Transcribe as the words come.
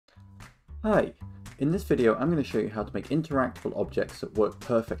Hi, in this video I'm going to show you how to make interactable objects that work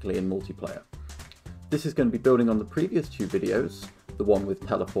perfectly in multiplayer. This is going to be building on the previous two videos, the one with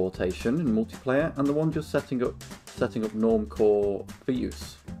teleportation in multiplayer and the one just setting up Normcore for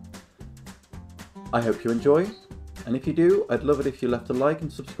use. I hope you enjoy, and if you do, I'd love it if you left a like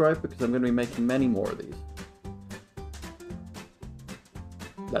and subscribe because I'm going to be making many more of these.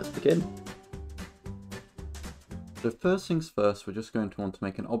 Let's begin. So first things first, we're just going to want to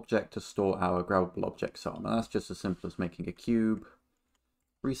make an object to store our grabbable objects on, and that's just as simple as making a cube,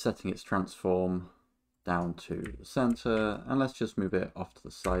 resetting its transform down to the center, and let's just move it off to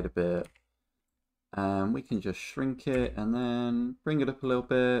the side a bit. And we can just shrink it and then bring it up a little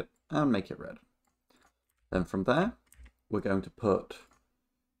bit and make it red. Then from there, we're going to put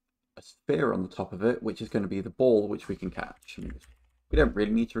a sphere on the top of it, which is going to be the ball which we can catch. We don't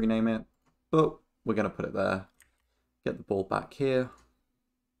really need to rename it, but we're going to put it there. Get the ball back here.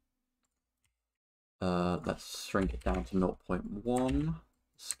 Let's shrink it down to 0.1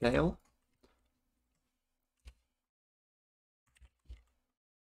 scale.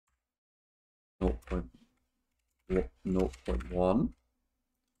 Zero point 0.1.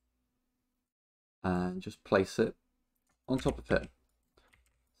 And just place it on top of it.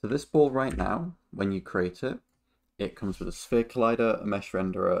 So this ball right now, when you create it, it comes with a sphere collider, a mesh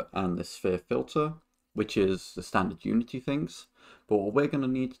renderer, and this sphere filter, which is the standard Unity things. But what we're going to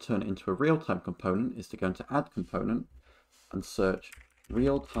need to turn it into a real-time component is to go into Add Component and search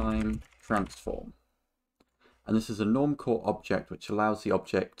Real-Time Transform. And this is a Normcore object which allows the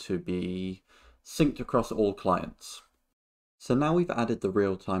object to be synced across all clients. So now we've added the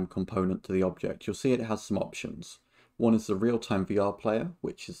real-time component to the object, you'll see it has some options. One is the real-time VR player,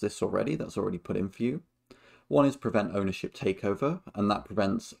 which is this already, that's already put in for you. One is prevent ownership takeover, and that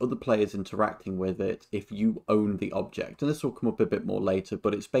prevents other players interacting with it if you own the object. And this will come up a bit more later,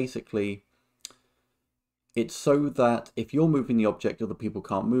 but it's basically, it's so that if you're moving the object, other people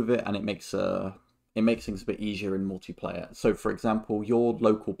can't move it, and it makes things a bit easier in multiplayer. So for example, your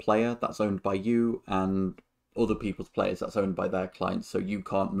local player that's owned by you and other people's players that's owned by their clients, so you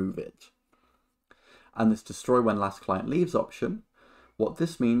can't move it. And this destroy when last client leaves option, what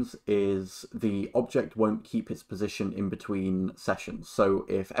this means is the object won't keep its position in between sessions. So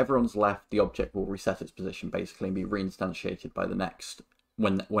if everyone's left, the object will reset its position basically and be reinstantiated by the next,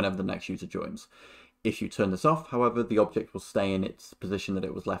 whenever the next user joins. If you turn this off, however, the object will stay in its position that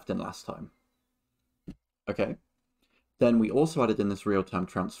it was left in last time. Okay. Then we also added in this real-time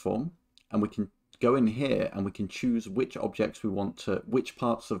transform, and we can go in here and we can choose which objects we want to, which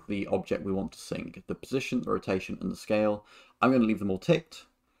parts of the object we want to sync, the position, the rotation, and the scale. I'm going to leave them all ticked,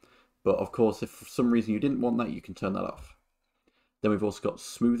 but of course, if for some reason you didn't want that, you can turn that off. Then we've also got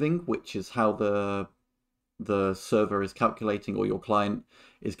smoothing, which is how the server is calculating, or your client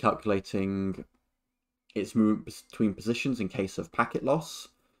is calculating its movement between positions in case of packet loss.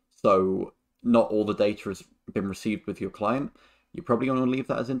 So not all the data has been received with your client. You're probably going to leave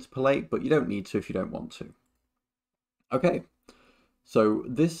that as interpolate, but you don't need to if you don't want to. Okay, so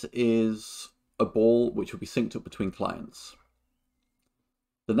this is a ball which will be synced up between clients.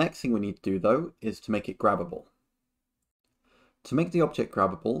 The next thing we need to do, though, is to make it grabbable. To make the object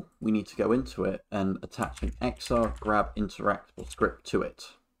grabbable, we need to go into it and attach an XR grab interactable script to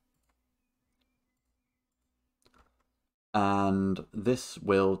it. And this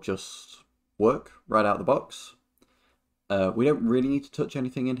will just work right out the box. We don't really need to touch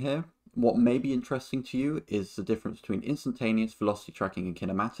anything in here. What may be interesting to you is the difference between instantaneous, velocity tracking, and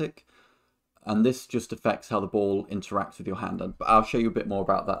kinematic. And this just affects how the ball interacts with your hand. But I'll show you a bit more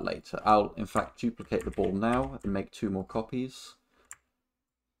about that later. I'll, in fact, duplicate the ball now and make 2 more copies.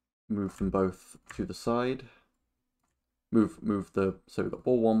 Move them both to the side. So we've got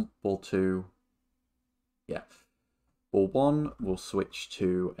ball 1, ball 2. Yeah. Ball 1 will switch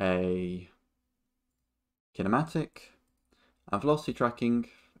to a kinematic. And velocity tracking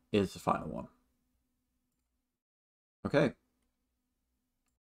is the final one. Okay.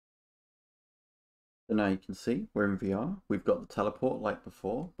 So now you can see we're in VR. We've got the teleport like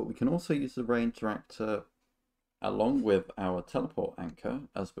before, but we can also use the ray interactor along with our teleport anchor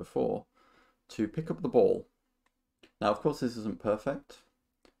as before to pick up the ball. Now, of course, this isn't perfect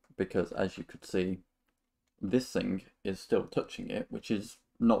because, as you could see, this thing is still touching it, which is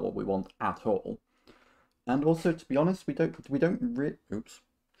not what we want at all. And also, to be honest, we don't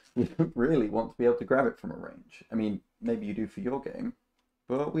really want to be able to grab it from a range. I mean, maybe you do for your game,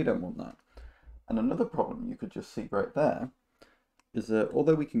 but we don't want that. And another problem you could just see right there is that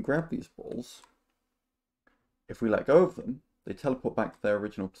although we can grab these balls, if we let go of them, they teleport back to their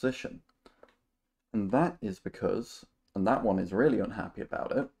original position. And that is because, and that one is really unhappy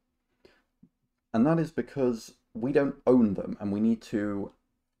about it, And that is because we don't own them and we need to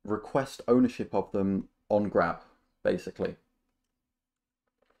request ownership of them on grab, basically.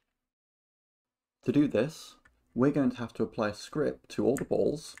 To do this, we're going to have to apply a script to all the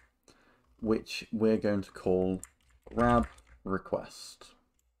balls, which we're going to call grab request,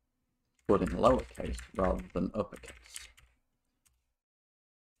 but in lowercase rather than uppercase.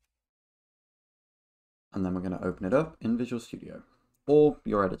 And then we're going to open it up in Visual Studio or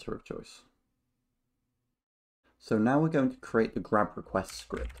your editor of choice. So now we're going to create the grab request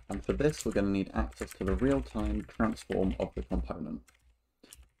script, and for this we're going to need access to the real-time transform of the component,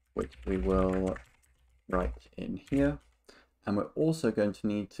 which we will write in here. And we're also going to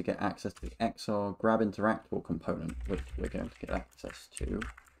need to get access to the XR grab interactable component, which we're going to get access to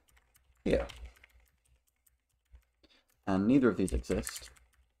here. And neither of these exist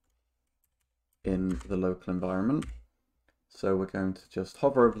in the local environment, so we're going to just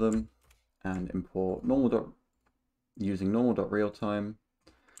hover over them and import using normal.realtime,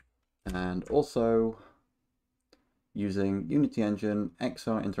 and also using Unity Engine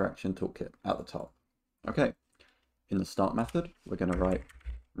XR Interaction Toolkit at the top. Okay, in the start method, we're going to write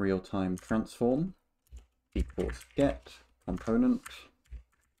realtime transform equals get component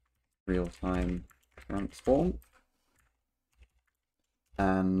realtime transform,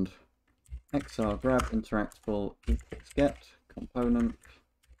 and XR grab interactable equals get component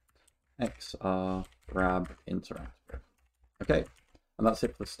XR grab interactable. Okay, and that's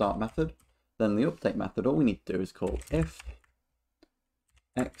it for the start method. Then the update method, all we need to do is call if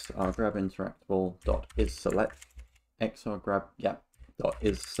XR grab interactable dot is select XR grab dot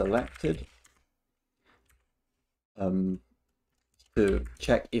is selected to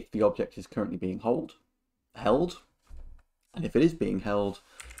check if the object is currently being held, and if it is being held,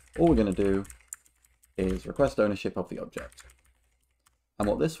 all we're going to do is request ownership of the object. And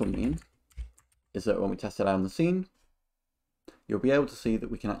what this will mean is that when we test it out on the scene, you'll be able to see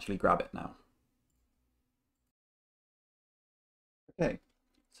that we can actually grab it now. Okay,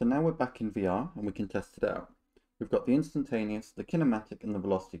 so now we're back in VR and we can test it out. We've got the instantaneous, the kinematic, and the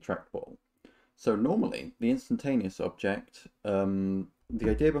velocity trackball. So normally, the instantaneous object, the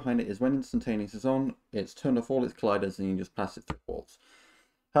idea behind it is when instantaneous is on, it's turned off all its colliders and you just pass it through walls.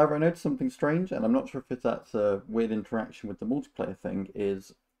 However, I noticed something strange, and I'm not sure if that's a weird interaction with the multiplayer thing,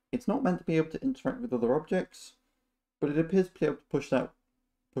 is it's not meant to be able to interact with other objects, but it appears to be able to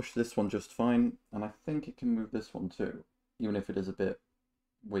push this one just fine, and I think it can move this one too, even if it is a bit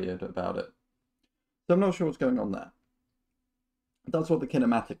weird about it. So I'm not sure what's going on there. That's what the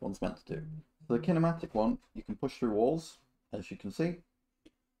kinematic one's meant to do. So the kinematic one, you can push through walls, as you can see,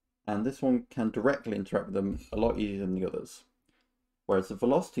 and this one can directly interact with them a lot easier than the others. Whereas the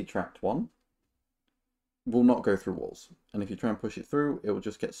velocity tracked one will not go through walls. And if you try and push it through, it will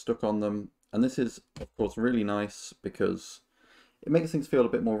just get stuck on them. And this is, of course, really nice because it makes things feel a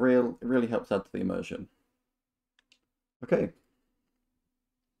bit more real. It really helps add to the immersion. Okay.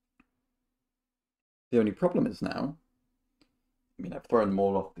 The only problem is now, I mean, I've thrown them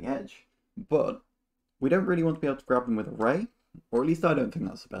all off the edge, but we don't really want to be able to grab them with a ray, or at least I don't think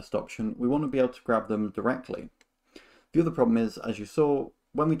that's the best option. We want to be able to grab them directly. The other problem is, as you saw,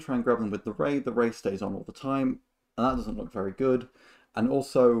 when we try and grab them with the ray stays on all the time, and that doesn't look very good. And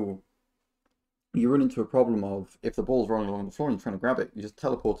also, you run into a problem of, if the ball's rolling along the floor and you're trying to grab it, you're just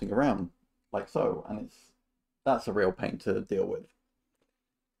teleporting around, like so, and that's a real pain to deal with.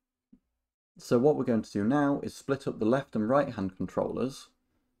 So what we're going to do now is split up the left and right hand controllers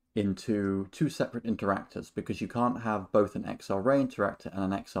into two separate interactors, because you can't have both an XR ray interactor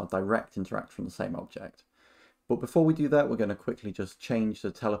and an XR direct interactor from the same object. But before we do that, we're going to quickly just change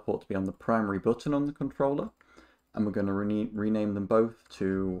the teleport to be on the primary button on the controller. And we're going to rename them both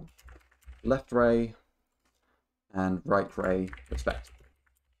to left ray and right ray respectively.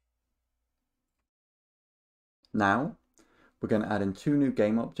 Now, we're going to add in two new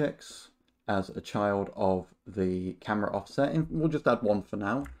game objects as a child of the camera offset. And we'll just add one for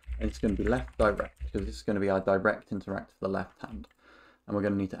now. And it's going to be left direct, because this is going to be our direct interactor for the left hand. And we're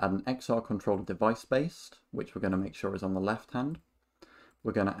going to need to add an XR controller device based, which we're going to make sure is on the left hand.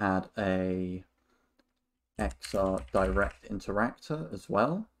 We're going to add a XR direct interactor as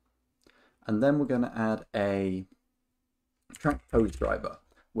well. And then we're going to add a track pose driver,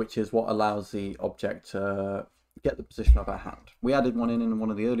 which is what allows the object to get the position of our hand. We added one in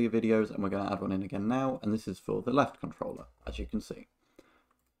one of the earlier videos, and we're going to add one in again now. And this is for the left controller, as you can see.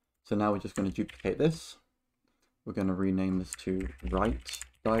 So now we're just going to duplicate this. We're going to rename this to right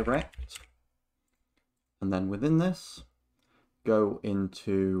direct. And then within this, go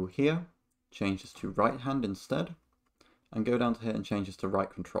into here, change this to right hand instead, and go down to here and change this to right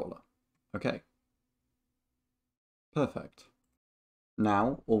controller. Okay, Perfect.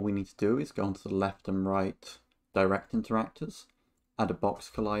 Now all we need to do is go onto the left and right direct interactors, add a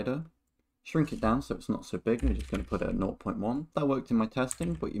box collider, shrink it down so it's not so big. We're just going to put it at 0.1. That worked in my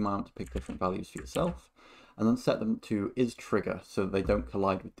testing, but you might want to pick different values for yourself. And then set them to is trigger so that they don't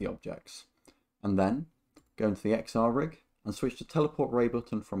collide with the objects. And then go into the XR rig and switch the teleport ray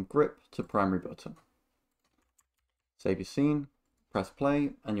button from grip to primary button. Save your scene, press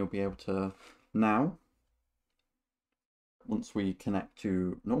play, and you'll be able to now, once we connect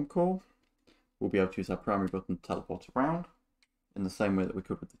to Normcore, we'll be able to use our primary button to teleport around in the same way that we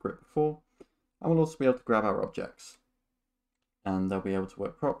could with the grip before. And we'll also be able to grab our objects. And they'll be able to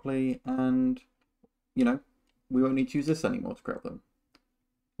work properly, and, you know, we won't need to use this anymore to grab them.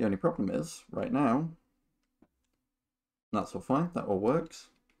 The only problem is, right now, that's all fine, that all works.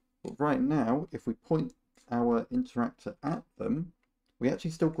 But right now, if we point our interactor at them, we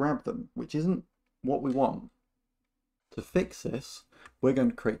actually still grab them, which isn't what we want. To fix this, we're going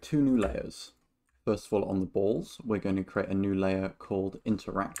to create two new layers. First of all, on the balls, we're going to create a new layer called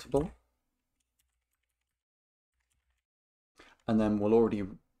Interactable. And then we'll already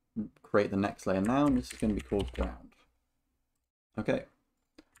create the next layer now, and this is going to be called Ground. Okay,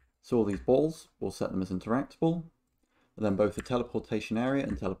 so all these balls, we'll set them as interactable. And then both the teleportation area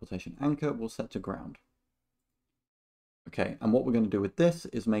and teleportation anchor will set to ground. Okay, and what we're going to do with this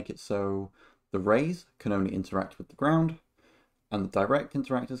is make it so the rays can only interact with the ground, and the direct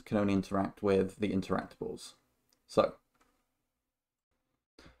interactors can only interact with the interactables. So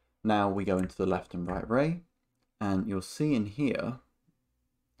now we go into the left and right ray, and you'll see in here,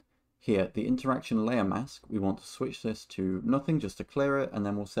 the interaction layer mask, we want to switch this to nothing just to clear it, and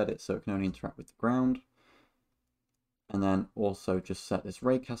then we'll set it so it can only interact with the ground. And then also just set this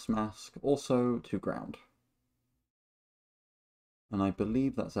raycast mask also to ground. And I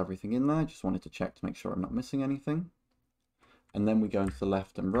believe that's everything in there. I just wanted to check to make sure I'm not missing anything. And then we go into the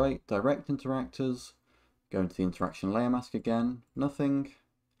left and right direct interactors, go into the interaction layer mask again, nothing,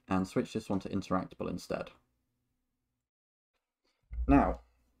 and switch this one to interactable instead. Now,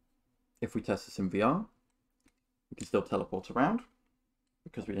 if we test this in VR, we can still teleport around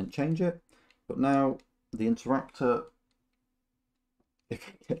because we didn't change it. But now the interactor, if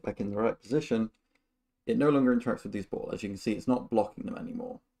I get back in the right position, it no longer interacts with these balls. As you can see, it's not blocking them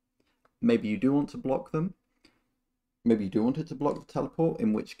anymore. Maybe you do want to block them. Maybe you do want it to block the teleport,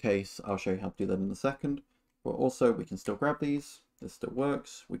 in which case I'll show you how to do that in a second. But also we can still grab these. This still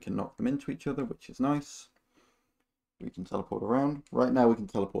works. We can knock them into each other, which is nice. We can teleport around. Right now we can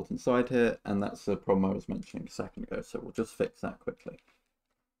teleport inside here, and that's the problem I was mentioning a second ago, so we'll just fix that quickly.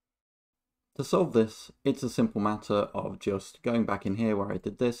 To solve this, it's a simple matter of just going back in here where I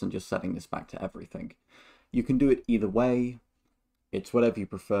did this and just setting this back to everything. You can do it either way. It's whatever you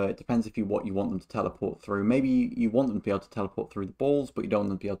prefer. It depends if what you want them to teleport through. Maybe you want them to be able to teleport through the balls, but you don't want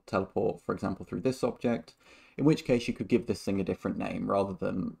them to be able to teleport, for example, through this object. In which case you could give this thing a different name rather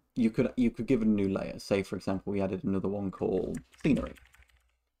than, you could give it a new layer. Say, for example, we added another one called Scenery.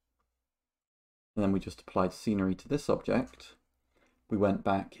 And then we just applied Scenery to this object. We went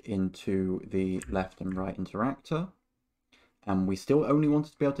back into the left and right interactor, and we still only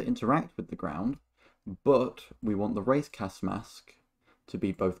wanted to be able to interact with the ground, but we want the raycast mask to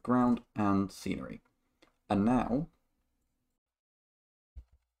be both ground and scenery. And now,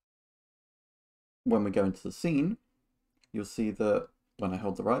 when we go into the scene, you'll see that when I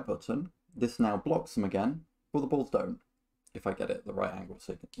hold the right button, this now blocks them again, but the balls don't, if I get it at the right angle.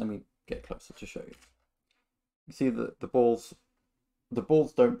 So let me get closer to show you. You see that the balls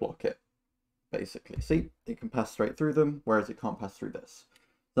don't block it, basically. See, it can pass straight through them, whereas it can't pass through this.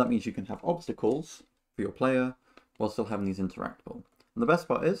 So that means you can have obstacles for your player while still having these interactable. And the best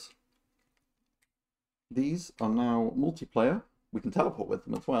part is, these are now multiplayer. We can teleport with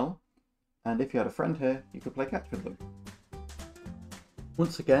them as well. And if you had a friend here, you could play catch with them.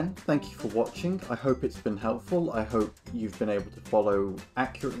 Once again, thank you for watching. I hope it's been helpful. I hope you've been able to follow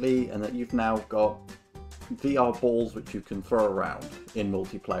accurately and that you've now got VR balls which you can throw around in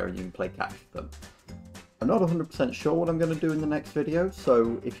multiplayer and you can play catch with them. I'm not 100% sure what I'm going to do in the next video,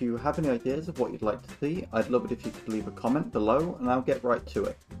 so if you have any ideas of what you'd like to see, I'd love it if you could leave a comment below and I'll get right to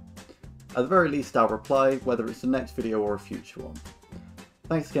it. At the very least, I'll reply, whether it's the next video or a future one.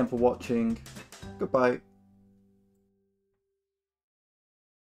 Thanks again for watching. Goodbye.